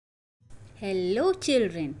Hello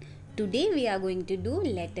children, today we are going to do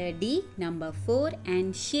letter D number 4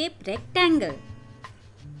 and shape rectangle.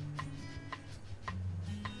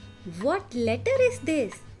 What letter is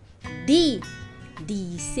this? D.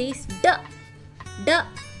 D says D. D.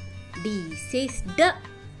 D says D.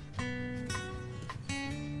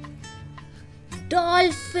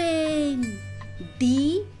 Dolphin.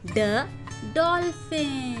 D. The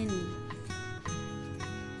dolphin.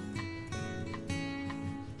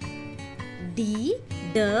 D.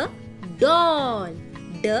 The doll.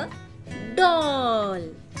 The doll.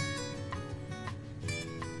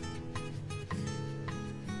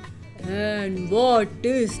 And what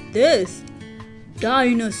is this?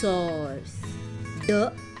 Dinosaurs.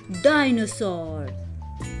 The dinosaurs.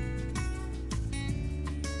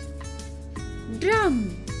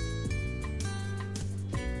 Drum.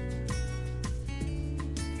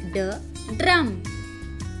 The drum.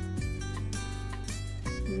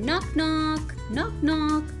 Knock knock, knock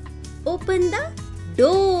knock. Open the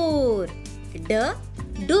door. The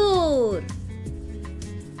door.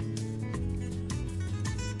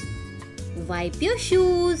 Wipe your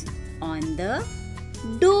shoes on the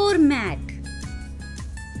doormat.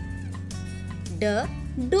 The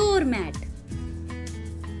doormat.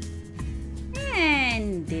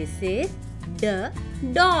 And this is the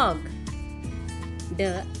dog.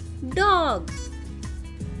 The dog.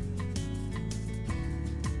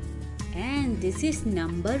 And this is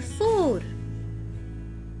number 4.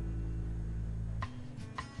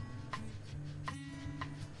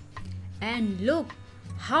 And look,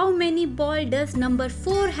 how many balls does number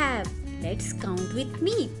 4 have? Let's count with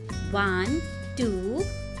me. 1, 2,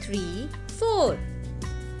 3, 4.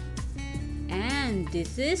 And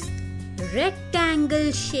this is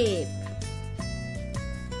rectangle shape.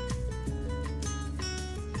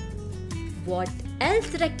 What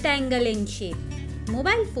else rectangle in shape?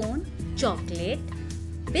 Mobile phone, chocolate,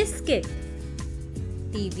 biscuit,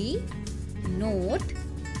 TV, note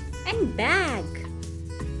and bag.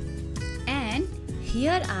 And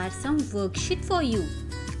here are some worksheet for you.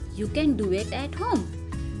 You can do it at home.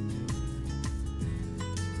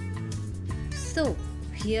 So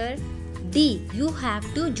here D, you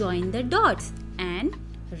have to join the dots and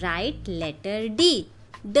write letter D.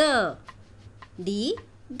 The. D.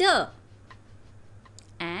 The.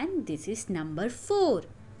 And this is number 4.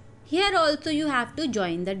 Here also you have to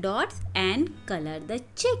join the dots and color the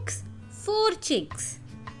chicks. 4 chicks.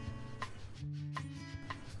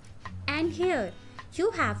 And here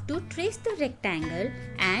you have to trace the rectangle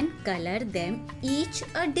and color them each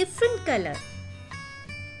a different color.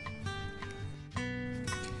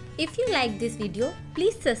 If you like this video,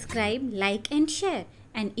 please subscribe, like and share.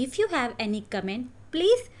 And if you have any comment,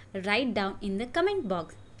 please write down in the comment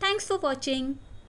box. Thanks for watching.